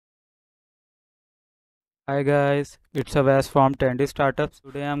Hi guys, it's Avas from Trendy Startups.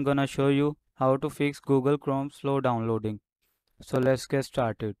 Today I'm gonna show you how to fix Google Chrome slow downloading. So let's get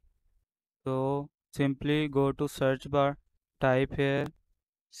started. So simply go to search bar, type here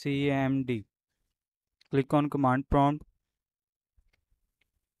CMD, click on command prompt,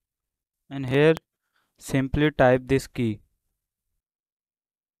 and here simply type this key.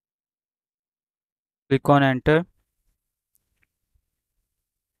 Click on enter.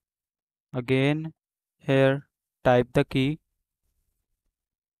 Again here type the key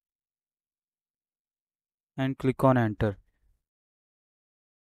and click on enter.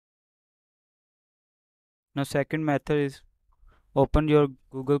 Now second method is open your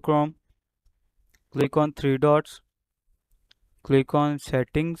Google Chrome, click on three dots, click on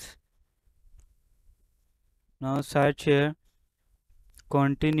settings. Now search here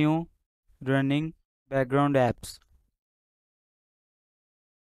continue running background apps.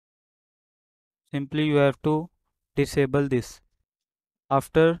 Simply you have to disable this.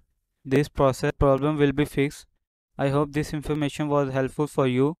 After this process problem will be fixed. I hope this information was helpful for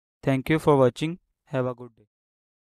you. Thank you for watching. Have a good day.